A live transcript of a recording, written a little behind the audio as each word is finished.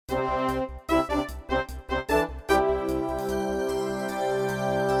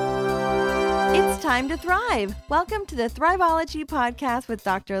time to thrive. Welcome to the Thriveology Podcast with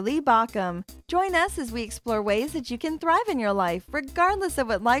Dr. Lee Baucom. Join us as we explore ways that you can thrive in your life, regardless of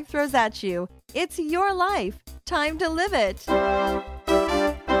what life throws at you. It's your life. Time to live it.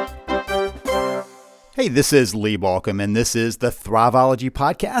 Hey, this is Lee Baucom, and this is the Thriveology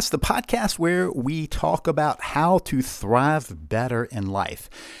Podcast, the podcast where we talk about how to thrive better in life.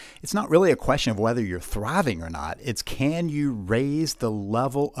 It's not really a question of whether you're thriving or not. It's can you raise the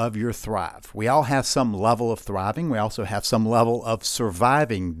level of your thrive? We all have some level of thriving. We also have some level of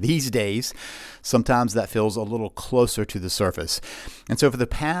surviving these days. Sometimes that feels a little closer to the surface. And so for the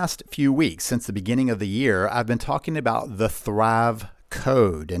past few weeks, since the beginning of the year, I've been talking about the Thrive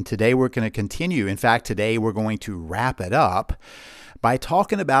Code. And today we're going to continue. In fact, today we're going to wrap it up by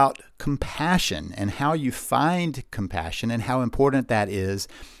talking about compassion and how you find compassion and how important that is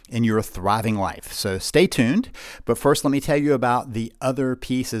in your thriving life. So stay tuned. But first, let me tell you about the other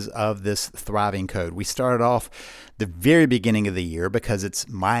pieces of this thriving code. We started off the very beginning of the year because it's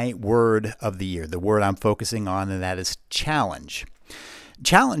my word of the year, the word I'm focusing on, and that is challenge.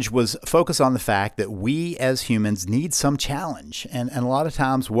 Challenge was focused on the fact that we as humans need some challenge. And a lot of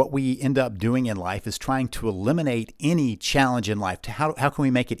times what we end up doing in life is trying to eliminate any challenge in life. How can we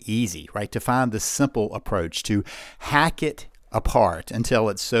make it easy, right? To find the simple approach, to hack it apart until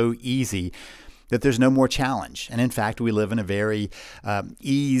it's so easy that there's no more challenge. And in fact, we live in a very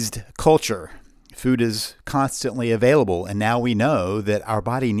eased culture. Food is constantly available, and now we know that our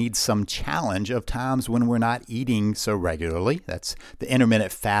body needs some challenge of times when we're not eating so regularly. That's the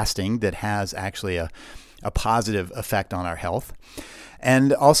intermittent fasting that has actually a positive effect on our health.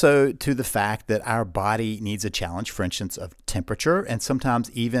 And also to the fact that our body needs a challenge, for instance, of temperature, and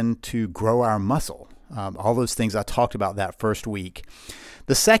sometimes even to grow our muscle. All those things, I talked about that first week.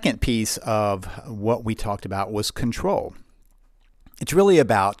 The second piece of what we talked about was control. It's really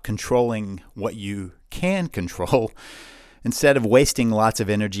about controlling what you can control instead of wasting lots of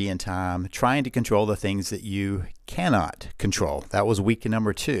energy and time trying to control the things that you cannot control. That was week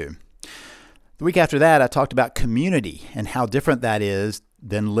number 2. The week after that, I talked about community and how different that is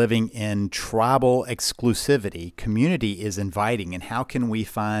than living in tribal exclusivity. Community is inviting, and how can we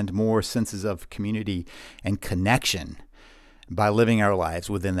find more senses of community and connection by living our lives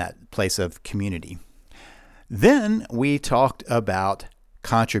within that place of community. Then we talked about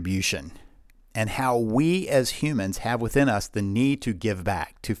contribution and how we as humans have within us the need to give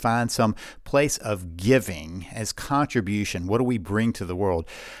back, to find some place of giving as contribution. What do we bring to the world?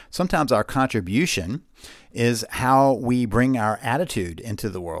 Sometimes our contribution is how we bring our attitude into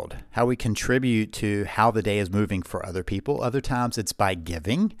the world, how we contribute to how the day is moving for other people. Other times it's by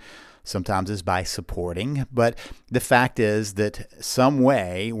giving. Sometimes it's by supporting, but the fact is that some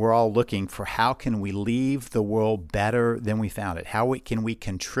way we're all looking for how can we leave the world better than we found it? Can we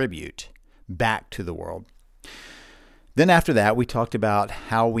contribute back to the world? Then after that, we talked about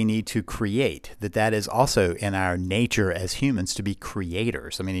how we need to create, that is also in our nature as humans to be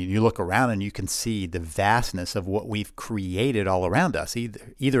creators. I mean, you look around and you can see the vastness of what we've created all around us,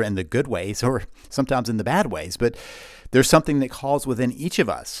 either in the good ways or sometimes in the bad ways. But there's something that calls within each of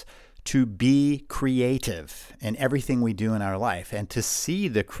us to be creative in everything we do in our life, and to see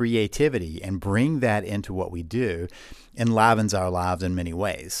the creativity and bring that into what we do enlivens our lives in many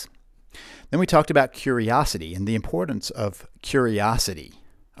ways. Then we talked about curiosity and the importance of curiosity,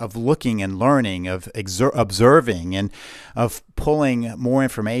 of looking and learning, of observing, and of pulling more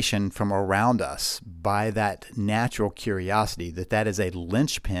information from around us by that natural curiosity, that is a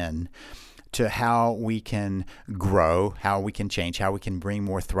linchpin to how we can grow, how we can change, how we can bring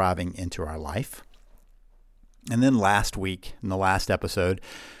more thriving into our life. And then last week, in the last episode,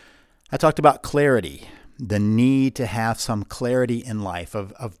 I talked about clarity, the need to have some clarity in life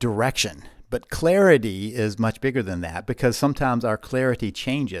of direction. But clarity is much bigger than that, because sometimes our clarity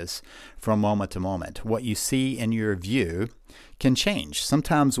changes from moment to moment. What you see in your view can change.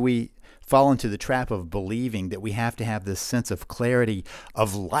 Sometimes we fall into the trap of believing that we have to have this sense of clarity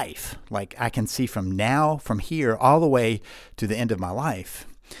of life. Like I can see from here, all the way to the end of my life.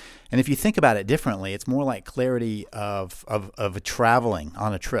 And if you think about it differently, it's more like clarity of traveling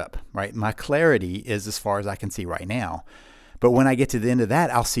on a trip, right? My clarity is as far as I can see right now. But when I get to the end of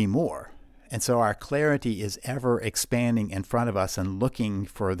that, I'll see more. And so our clarity is ever expanding in front of us and looking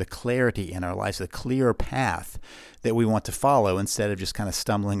for the clarity in our lives, the clear path that we want to follow, instead of just kind of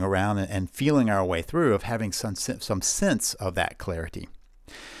stumbling around and feeling our way through, of having some sense of that clarity.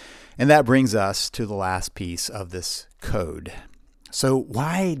 And that brings us to the last piece of this code. So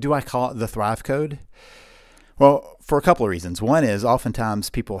why do I call it the Thrive Code? Well, for a couple of reasons. One is oftentimes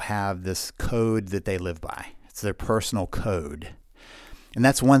people have this code that they live by. It's their personal code. And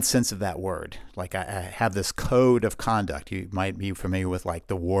that's one sense of that word. Like I have this code of conduct. You might be familiar with like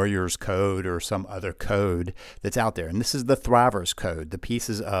the Warrior's Code or some other code that's out there. And this is the Thriver's Code, the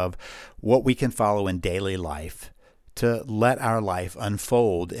pieces of what we can follow in daily life to let our life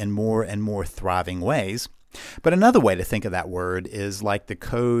unfold in more and more thriving ways. But another way to think of that word is like the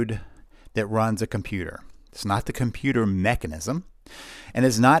code that runs a computer. It's not the computer mechanism, and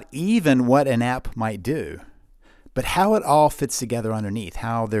it's not even what an app might do, but how it all fits together underneath,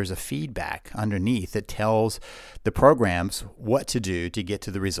 how there's a feedback underneath that tells the programs what to do to get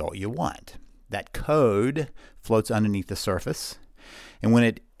to the result you want. That code floats underneath the surface, and when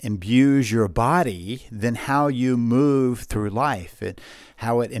it imbues your body, then how you move through life,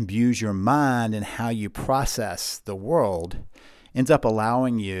 how it imbues your mind and how you process the world ends up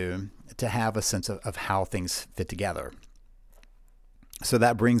allowing you to have a sense of how things fit together. So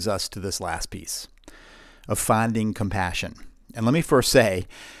that brings us to this last piece of finding compassion. And let me first say,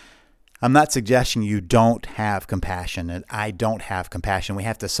 I'm not suggesting you don't have compassion, and I don't have compassion. We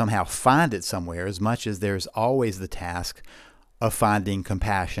have to somehow find it somewhere, as much as there's always the task of finding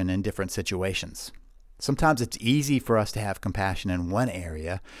compassion in different situations. Sometimes it's easy for us to have compassion in one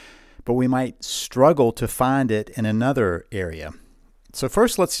area, but we might struggle to find it in another area. So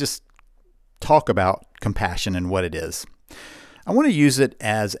first, let's just talk about compassion and what it is. I want to use it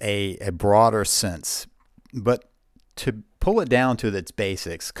as a broader sense, but to pull it down to its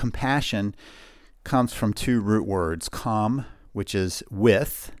basics, compassion comes from two root words, com, which is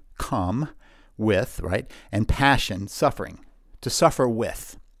with, right? And passion, suffering, to suffer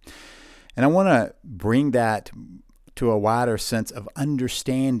with. And I want to bring that to a wider sense of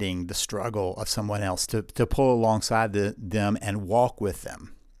understanding the struggle of someone else, to pull alongside them and walk with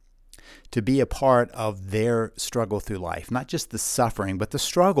them, to be a part of their struggle through life, not just the suffering, but the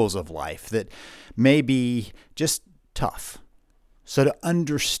struggles of life that may be just tough. So to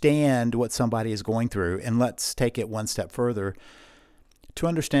understand what somebody is going through, and let's take it one step further, to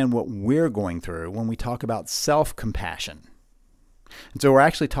understand what we're going through when we talk about self-compassion. And so we're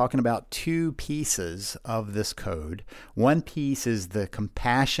actually talking about two pieces of this code. One piece is the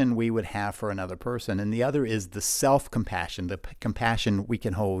compassion we would have for another person, and the other is the self-compassion, the compassion we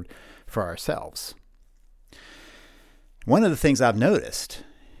can hold for ourselves. One of the things I've noticed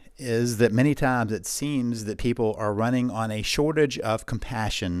is that many times it seems that people are running on a shortage of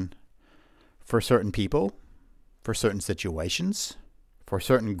compassion for certain people, for certain situations, for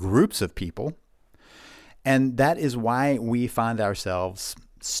certain groups of people. And that is why we find ourselves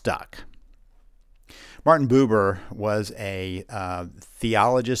stuck. Martin Buber was a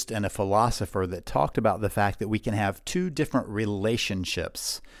theologist and a philosopher that talked about the fact that we can have two different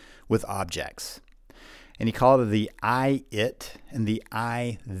relationships with objects. And he called it the I-it and the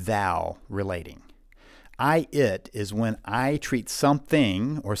I-thou relating. I-it is when I treat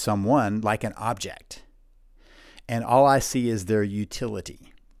something or someone like an object, and all I see is their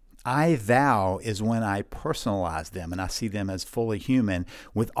utility. I-thou is when I personalize them and I see them as fully human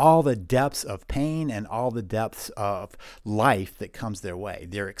with all the depths of pain and all the depths of life that comes their way,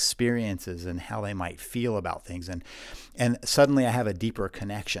 their experiences and how they might feel about things. And suddenly I have a deeper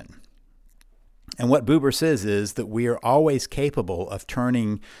connection. And what Buber says is that we are always capable of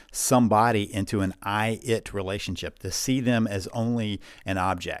turning somebody into an I-it relationship, to see them as only an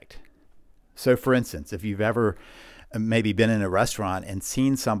object. So for instance, if you've ever maybe been in a restaurant and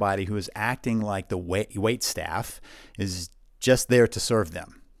seen somebody who is acting like the wait staff is just there to serve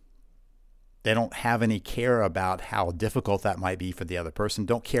them. They don't have any care about how difficult that might be for the other person.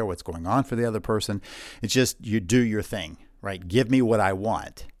 Don't care what's going on for the other person. It's just you do your thing, right? Give me what I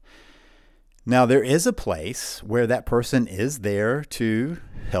want. Now, there is a place where that person is there to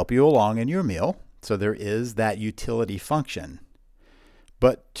help you along in your meal. So there is that utility function.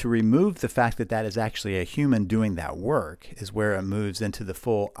 But to remove the fact that that is actually a human doing that work is where it moves into the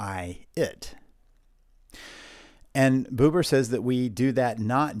full I-it. And Buber says that we do that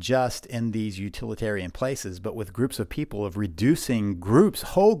not just in these utilitarian places, but with groups of people, of reducing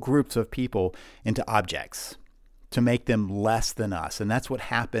whole groups of people into objects to make them less than us. And that's what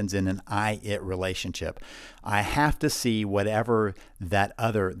happens in an I-it relationship. I have to see whatever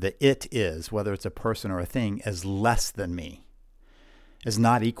the it is, whether it's a person or a thing, as less than me, is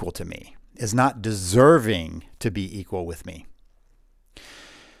not equal to me, is not deserving to be equal with me.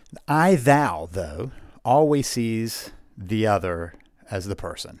 I-thou, though, always sees the other as the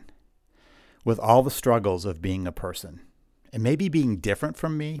person, with all the struggles of being a person. And maybe being different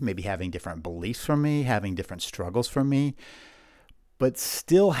from me, maybe having different beliefs from me, having different struggles from me, but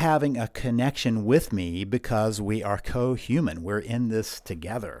still having a connection with me because we are co-human. We're in this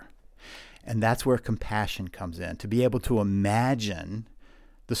together. And that's where compassion comes in, to be able to imagine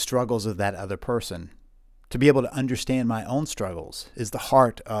the struggles of that other person. To be able to understand my own struggles is the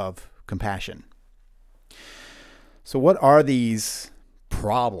heart of compassion. So what are these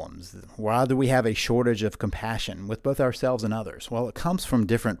problems? Why do we have a shortage of compassion with both ourselves and others? Well, it comes from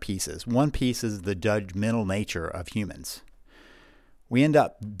different pieces. One piece is the judgmental nature of humans. We end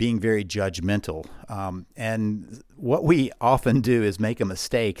up being very judgmental. And what we often do is make a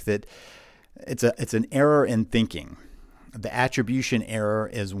mistake that it's an error in thinking. The attribution error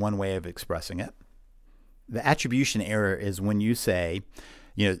is one way of expressing it. The attribution error is when you say,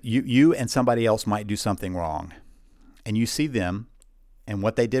 you and somebody else might do something wrong, and you see them and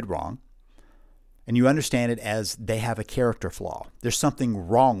what they did wrong, and you understand it as they have a character flaw. There's something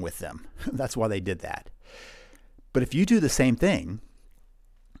wrong with them. That's why they did that. But if you do the same thing,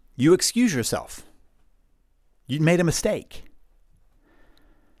 you excuse yourself. You made a mistake.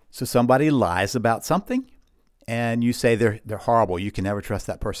 So somebody lies about something, and you say they're horrible. You can never trust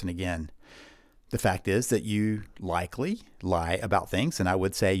that person again. The fact is that you likely lie about things, and I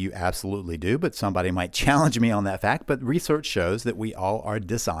would say you absolutely do, but somebody might challenge me on that fact. But research shows that we all are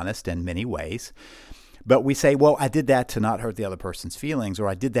dishonest in many ways. But we say, well, I did that to not hurt the other person's feelings, or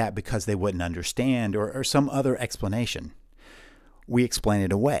I did that because they wouldn't understand, or some other explanation. We explain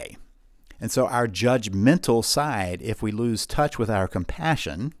it away. And so our judgmental side, if we lose touch with our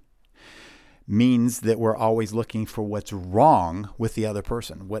compassion, means that we're always looking for what's wrong with the other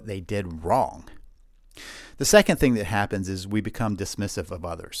person, what they did wrong. The second thing that happens is we become dismissive of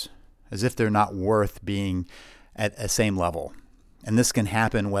others, as if they're not worth being at a same level. And this can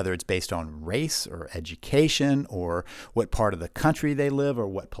happen whether it's based on race or education or what part of the country they live or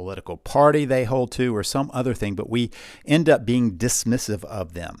what political party they hold to or some other thing. But we end up being dismissive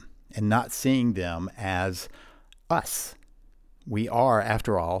of them and not seeing them as us. We are,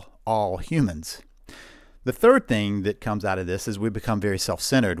 after all humans. The third thing that comes out of this is we become very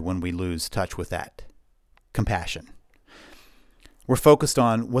self-centered when we lose touch with that compassion. We're focused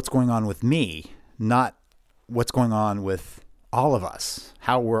on what's going on with me, not what's going on with all of us,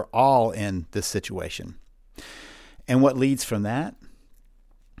 how we're all in this situation. And what leads from that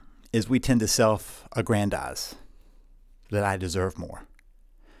is we tend to self-aggrandize that I deserve more.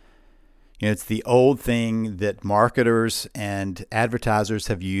 It's the old thing that marketers and advertisers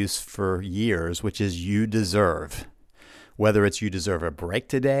have used for years, which is you deserve. Whether it's you deserve a break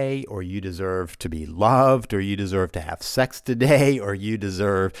today, or you deserve to be loved, or you deserve to have sex today, or you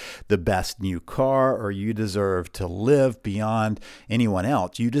deserve the best new car, or you deserve to live beyond anyone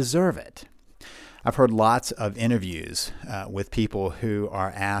else. You deserve it. I've heard lots of interviews with people who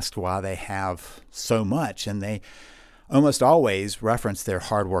are asked why they have so much, and they almost always reference their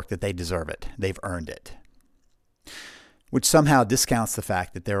hard work, that they deserve it. They've earned it. Which somehow discounts the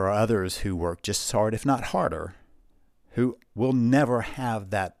fact that there are others who work just as hard, if not harder, who will never have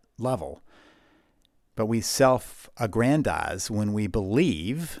that level. But we self-aggrandize when we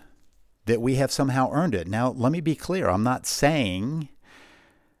believe that we have somehow earned it. Now, let me be clear. I'm not saying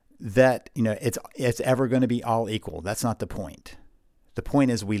that it's ever going to be all equal. That's not the point. The point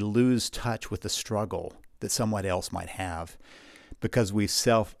is we lose touch with the struggle that someone else might have because we've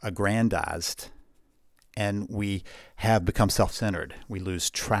self-aggrandized and we have become self-centered. We lose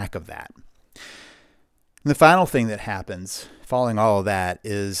track of that. And the final thing that happens following all of that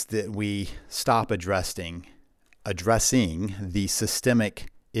is that we stop addressing the systemic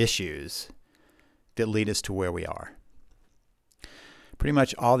issues that lead us to where we are. Pretty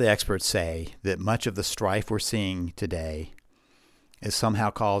much all the experts say that much of the strife we're seeing today is somehow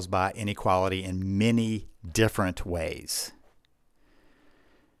caused by inequality in many different ways.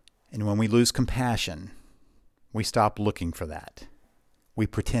 And when we lose compassion, we stop looking for that. We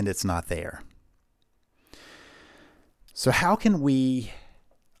pretend it's not there. So how can we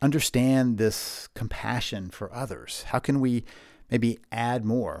understand this compassion for others? How can we maybe add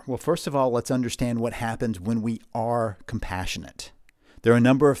more? Well, first of all, let's understand what happens when we are compassionate. There are a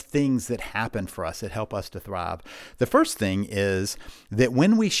number of things that happen for us that help us to thrive. The first thing is that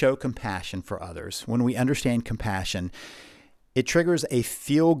when we show compassion for others, when we understand compassion, it triggers a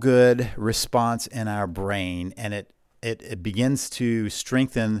feel-good response in our brain, and it begins to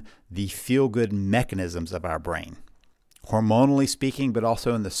strengthen the feel-good mechanisms of our brain. Hormonally speaking, but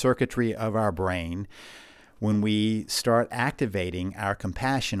also in the circuitry of our brain. When we start activating our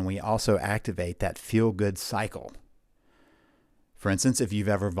compassion, we also activate that feel-good cycle. For instance, if you've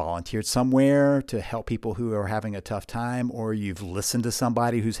ever volunteered somewhere to help people who are having a tough time, or you've listened to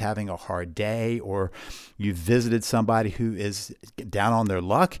somebody who's having a hard day, or you've visited somebody who is down on their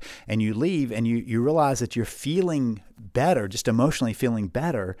luck, and you leave and you realize that you're feeling better, just emotionally feeling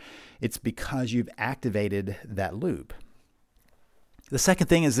better, it's because you've activated that loop. The second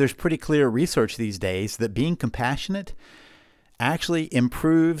thing is there's pretty clear research these days that being compassionate actually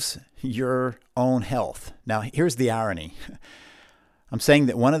improves your own health. Now, here's the irony. I'm saying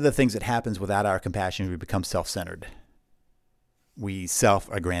that one of the things that happens without our compassion is we become self-centered. We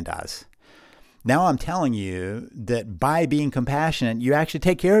self-aggrandize. Now I'm telling you that by being compassionate, you actually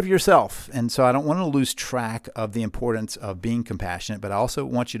take care of yourself. And so I don't want to lose track of the importance of being compassionate, but I also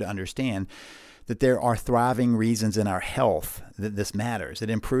want you to understand that there are thriving reasons in our health that this matters.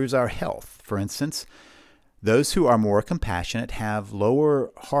 It improves our health. For instance, those who are more compassionate have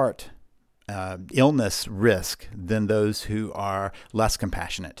lower heart illness risk than those who are less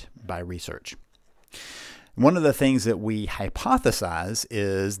compassionate by research. One of the things that we hypothesize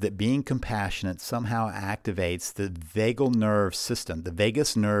is that being compassionate somehow activates the vagal nerve system. The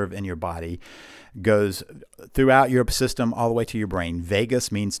vagus nerve in your body goes throughout your system all the way to your brain.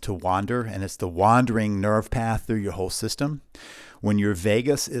 Vagus means to wander, and it's the wandering nerve path through your whole system. When your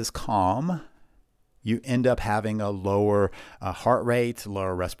vagus is calm, you end up having a lower heart rate,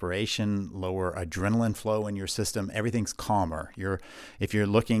 lower respiration, lower adrenaline flow in your system. Everything's calmer. If you're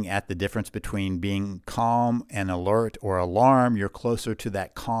looking at the difference between being calm and alert or alarm, you're closer to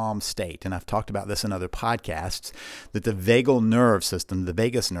that calm state. And I've talked about this in other podcasts, that the vagal nerve system, the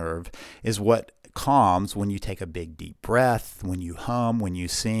vagus nerve, is what calms when you take a big deep breath, when you hum, when you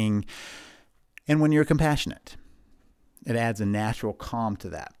sing, and when you're compassionate. It adds a natural calm to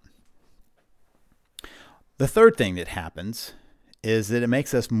that. The third thing that happens is that it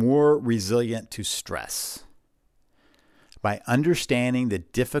makes us more resilient to stress. By understanding the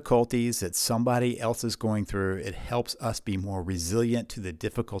difficulties that somebody else is going through, it helps us be more resilient to the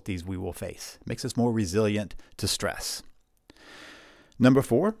difficulties we will face. It makes us more resilient to stress. Number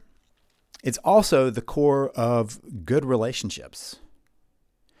 4, it's also the core of good relationships.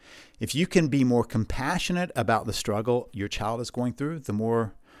 If you can be more compassionate about the struggle your child is going through, the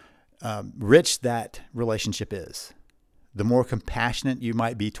more rich that relationship is. The more compassionate you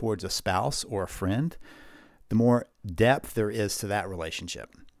might be towards a spouse or a friend, the more depth there is to that relationship.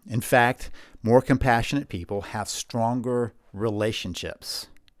 In fact, more compassionate people have stronger relationships.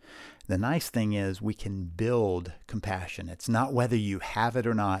 The nice thing is we can build compassion. It's not whether you have it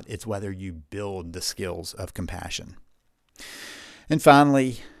or not, it's whether you build the skills of compassion. And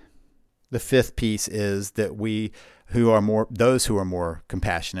finally, the fifth piece is that those who are more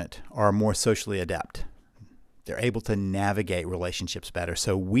compassionate are more socially adept. They're able to navigate relationships better.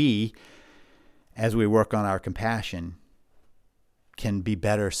 So we, as we work on our compassion, can be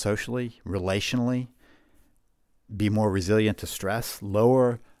better socially, relationally, be more resilient to stress,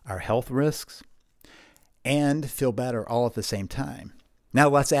 lower our health risks, and feel better all at the same time. Now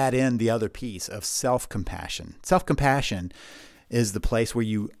let's add in the other piece of self-compassion. Self-compassion is the place where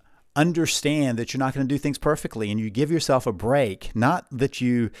you understand that you're not going to do things perfectly, and you give yourself a break. Not that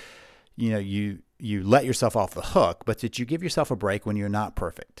you let yourself off the hook, but that you give yourself a break when you're not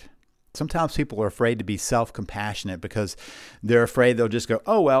perfect. Sometimes people are afraid to be self-compassionate because they're afraid they'll just go,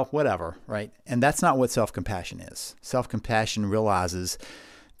 oh, well, whatever, right? And that's not what self-compassion is. Self-compassion realizes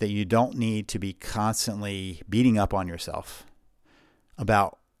that you don't need to be constantly beating up on yourself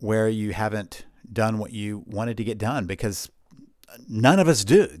about where you haven't done what you wanted to get done, because none of us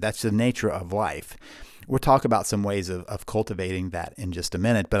do. That's the nature of life. We'll talk about some ways of cultivating that in just a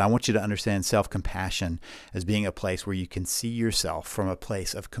minute, but I want you to understand self-compassion as being a place where you can see yourself from a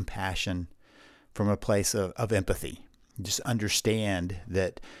place of compassion, from a place of empathy. Just understand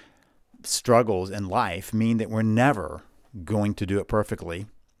that struggles in life mean that we're never going to do it perfectly,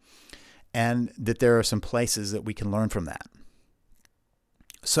 and that there are some places that we can learn from that.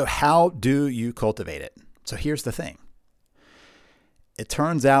 So how do you cultivate it? So here's the thing. It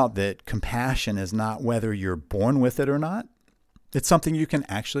turns out that compassion is not whether you're born with it or not. It's something you can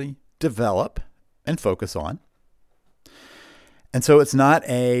actually develop and focus on. And so it's not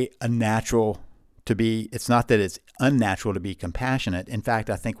it's not that it's unnatural to be compassionate. In fact,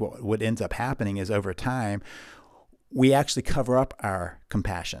 I think what ends up happening is over time, we actually cover up our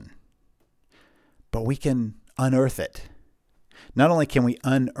compassion, but we can unearth it. Not only can we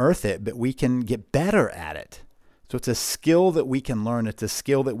unearth it, but we can get better at it. So it's a skill that we can learn. It's a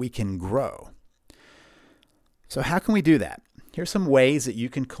skill that we can grow. So how can we do that? Here's some ways that you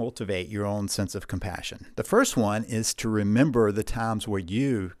can cultivate your own sense of compassion. The first one is to remember the times where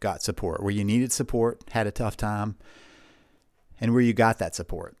you got support, where you needed support, had a tough time, and where you got that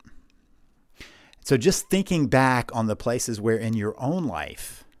support. So just thinking back on the places where in your own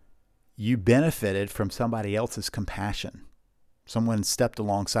life you benefited from somebody else's compassion. Someone stepped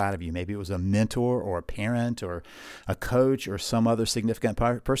alongside of you. Maybe it was a mentor or a parent or a coach or some other significant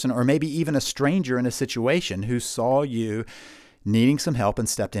person, or maybe even a stranger in a situation who saw you needing some help and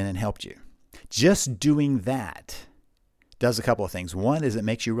stepped in and helped you. Just doing that does a couple of things. One is it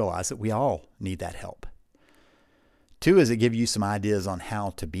makes you realize that we all need that help. Two is it gives you some ideas on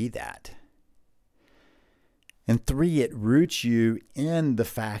how to be that. And three, it roots you in the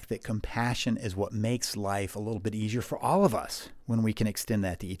fact that compassion is what makes life a little bit easier for all of us when we can extend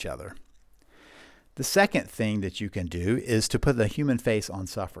that to each other. The second thing that you can do is to put the human face on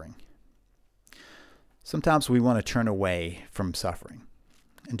suffering. Sometimes we want to turn away from suffering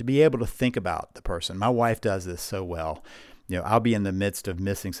and to be able to think about the person. My wife does this so well. I'll be in the midst of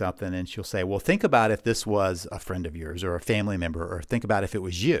missing something and she'll say, well, think about if this was a friend of yours or a family member, or think about if it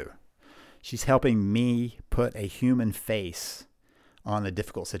was you. She's helping me put a human face on a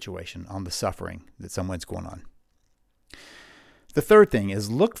difficult situation, on the suffering that someone's going on. The third thing is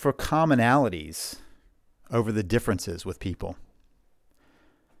look for commonalities over the differences with people.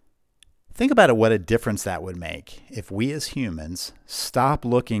 Think about what a difference that would make if we as humans stopped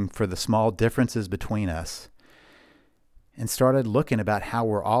looking for the small differences between us and started looking about how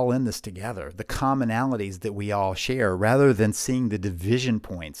we're all in this together, the commonalities that we all share, rather than seeing the division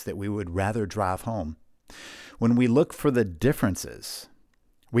points that we would rather drive home. When we look for the differences,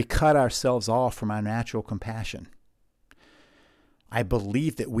 we cut ourselves off from our natural compassion. I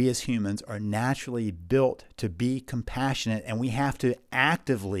believe that we as humans are naturally built to be compassionate, and we have to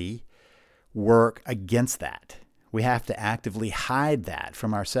actively work against that. We have to actively hide that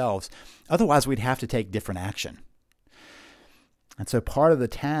from ourselves. Otherwise, we'd have to take different action. And so part of the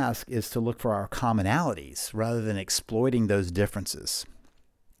task is to look for our commonalities rather than exploiting those differences.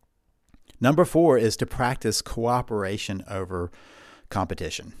 Number 4 is to practice cooperation over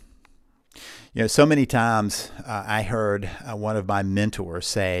competition. So many times I heard one of my mentors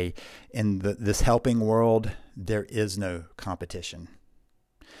say, in this helping world, there is no competition.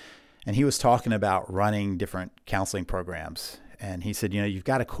 And he was talking about running different counseling programs. And he said, you've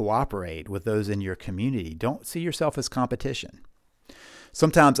got to cooperate with those in your community. Don't see yourself as competition.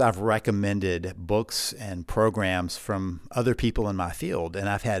 Sometimes I've recommended books and programs from other people in my field, and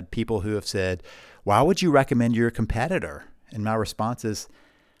I've had people who have said, why would you recommend your competitor? And my response is,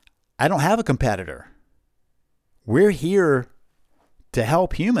 I don't have a competitor. We're here to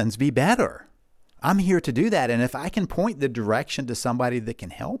help humans be better. I'm here to do that. And if I can point the direction to somebody that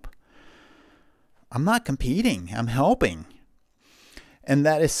can help, I'm not competing, I'm helping. And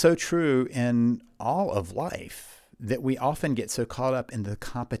that is so true in all of life, that we often get so caught up in the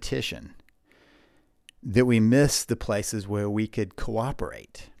competition that we miss the places where we could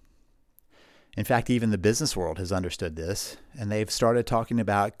cooperate. In fact, even the business world has understood this, and they've started talking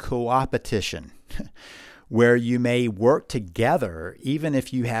about co-opetition, where you may work together even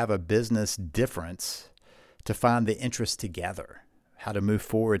if you have a business difference to find the interest together, how to move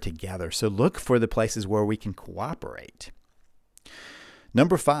forward together. So look for the places where we can cooperate.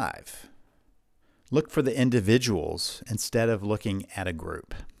 Number 5. Look for the individuals instead of looking at a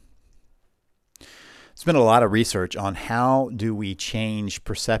group. There's been a lot of research on how do we change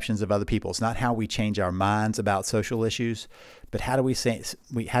perceptions of other people. It's not how we change our minds about social issues, but how do we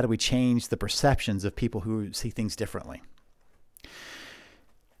change the perceptions of people who see things differently.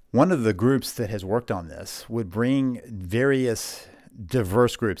 One of the groups that has worked on this would bring various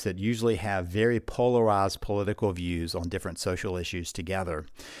diverse groups that usually have very polarized political views on different social issues together.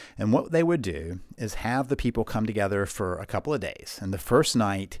 And what they would do is have the people come together for a couple of days. And the first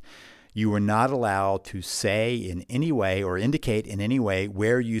night, you were not allowed to say in any way or indicate in any way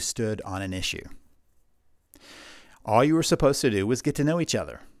where you stood on an issue. All you were supposed to do was get to know each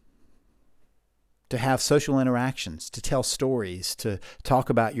other, to have social interactions, to tell stories, to talk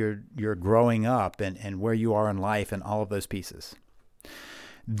about your growing up and where you are in life and all of those pieces.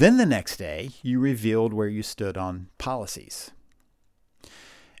 Then the next day, you revealed where you stood on policies.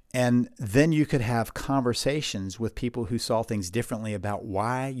 And then you could have conversations with people who saw things differently about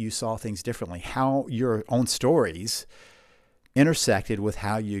why you saw things differently, how your own stories intersected with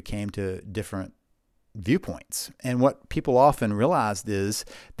how you came to different viewpoints. And what people often realized is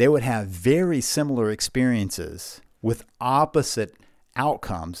they would have very similar experiences with opposite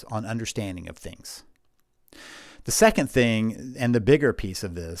outcomes on understanding of things. The second thing, and the bigger piece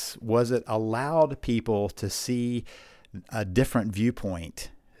of this, was it allowed people to see a different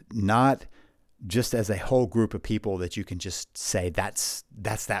viewpoint, not just as a whole group of people that you can just say that's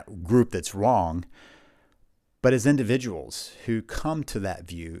that group that's wrong, but as individuals who come to that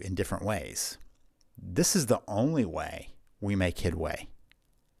view in different ways. This is the only way we make headway.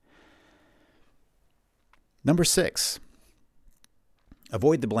 Number 6,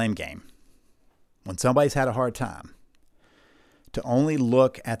 avoid the blame game. When somebody's had a hard time, to only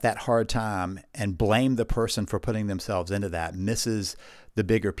look at that hard time and blame the person for putting themselves into that misses the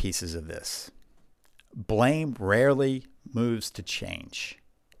bigger pieces of this. Blame rarely moves to change.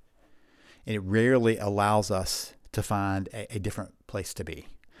 It rarely allows us to find a different place to be.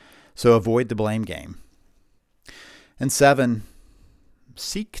 So avoid the blame game. And 7,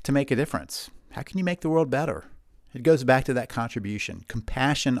 seek to make a difference. How can you make the world better? It goes back to that contribution.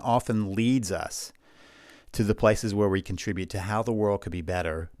 Compassion often leads us to the places where we contribute to how the world could be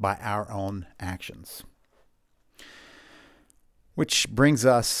better by our own actions. Which brings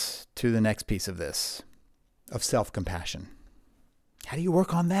us to the next piece of this, of self-compassion. How do you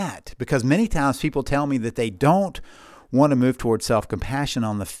work on that? Because many times people tell me that they don't want to move towards self-compassion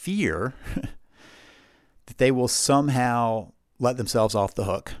on the fear that they will somehow let themselves off the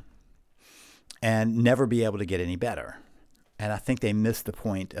hook and never be able to get any better. And I think they miss the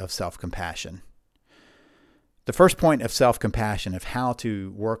point of self-compassion. The first point of self-compassion, of how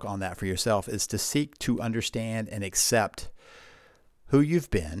to work on that for yourself, is to seek to understand and accept who you've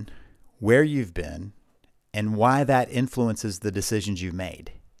been, where you've been, and why that influences the decisions you've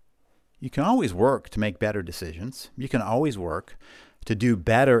made. You can always work to make better decisions. You can always work to do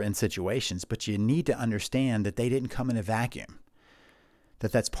better in situations, but you need to understand that they didn't come in a vacuum,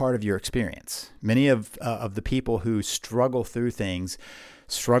 that that's part of your experience. Many of the people who struggle through things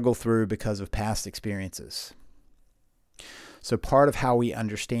struggle through because of past experiences. So part of how we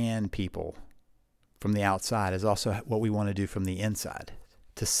understand people from the outside is also what we want to do from the inside,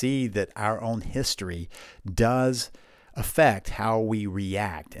 to see that our own history does affect how we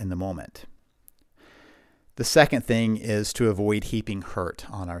react in the moment. The second thing is to avoid heaping hurt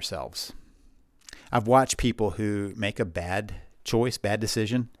on ourselves. I've watched people who make a bad choice, bad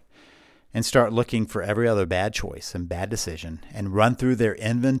decision, and start looking for every other bad choice and bad decision and run through their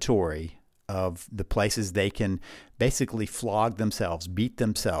inventory of the places they can basically flog themselves, beat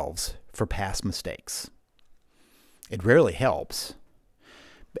themselves for past mistakes. It rarely helps.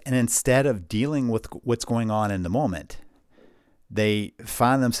 And instead of dealing with what's going on in the moment, they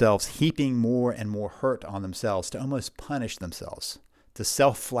find themselves heaping more and more hurt on themselves to almost punish themselves, to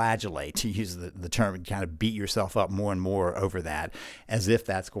self-flagellate, to use the term, kind of beat yourself up more and more over that, as if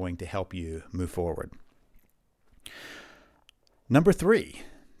that's going to help you move forward. Number 3,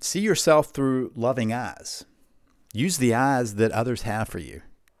 see yourself through loving eyes. Use the eyes that others have for you.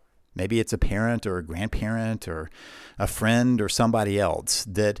 Maybe it's a parent or a grandparent or a friend or somebody else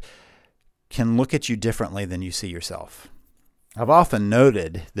that can look at you differently than you see yourself. I've often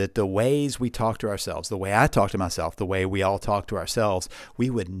noted that the ways we talk to ourselves, the way I talk to myself, the way we all talk to ourselves, we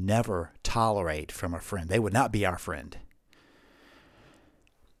would never tolerate from a friend. They would not be our friend.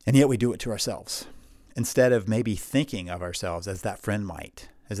 And yet we do it to ourselves, instead of maybe thinking of ourselves as that friend might,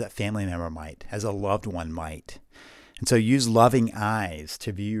 as that family member might, as a loved one might. And so use loving eyes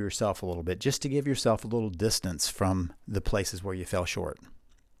to view yourself a little bit, just to give yourself a little distance from the places where you fell short.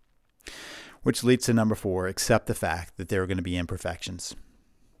 Which leads to number 4, accept the fact that there are going to be imperfections.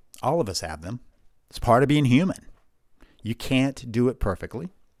 All of us have them. It's part of being human. You can't do it perfectly.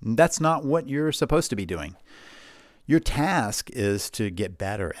 That's not what you're supposed to be doing. Your task is to get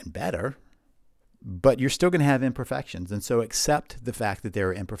better and better, but you're still going to have imperfections. And so accept the fact that there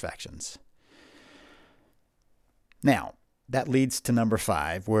are imperfections. Now, that leads to number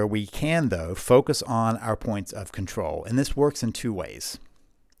 5, where we can, though, focus on our points of control. And this works in 2 ways.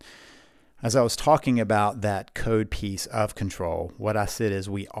 As I was talking about that code piece of control, what I said is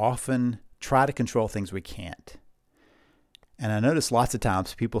we often try to control things we can't. And I notice lots of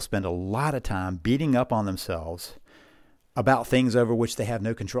times people spend a lot of time beating up on themselves about things over which they have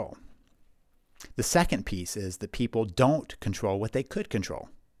no control. The second piece is that people don't control what they could control.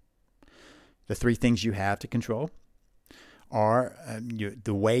 The 3 things you have to control are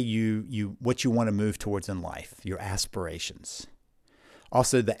the way what you want to move towards in life, your aspirations.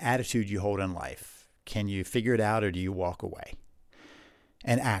 Also, the attitude you hold in life. Can you figure it out or do you walk away?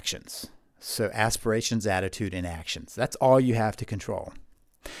 And actions. So aspirations, attitude, and actions. That's all you have to control.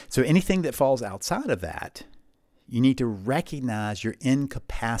 So anything that falls outside of that, you need to recognize your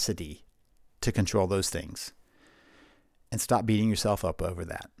incapacity to control those things and stop beating yourself up over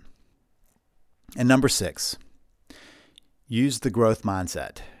that. And number 6, use the growth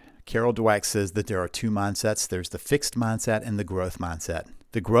mindset. Carol Dweck says that there are 2 mindsets. There's the fixed mindset and the growth mindset.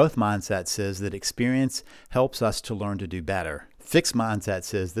 The growth mindset says that experience helps us to learn to do better. Fixed mindset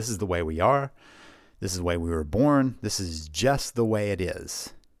says this is the way we are. This is the way we were born. This is just the way it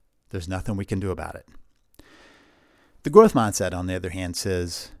is. There's nothing we can do about it. The growth mindset, on the other hand,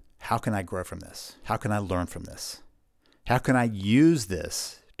 says, how can I grow from this? How can I learn from this? How can I use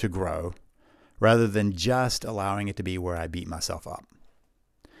this to grow rather than just allowing it to be where I beat myself up.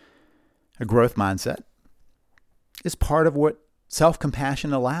 A growth mindset is part of what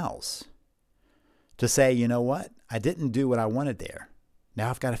self-compassion allows. To say, you know what? I didn't do what I wanted there. Now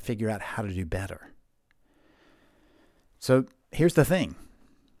I've got to figure out how to do better. So here's the thing.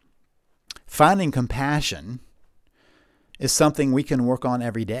 Finding compassion is something we can work on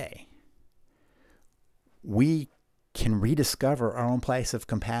every day. We can rediscover our own place of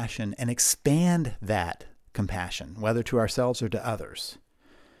compassion and expand that compassion, whether to ourselves or to others.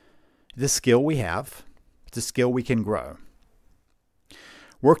 It's a skill we have. It's a skill we can grow.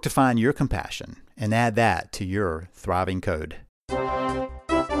 Work to find your compassion and add that to your thriving code.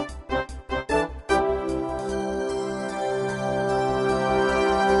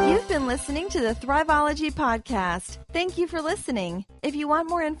 You've been listening to the Thriveology Podcast. Thank you for listening. If you want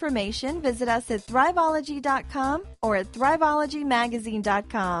more information, visit us at thriveology.com or at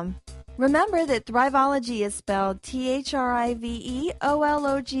thriveologymagazine.com. Remember that Thriveology is spelled Thriveology.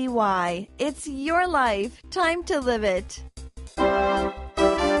 It's your life. Time to live it.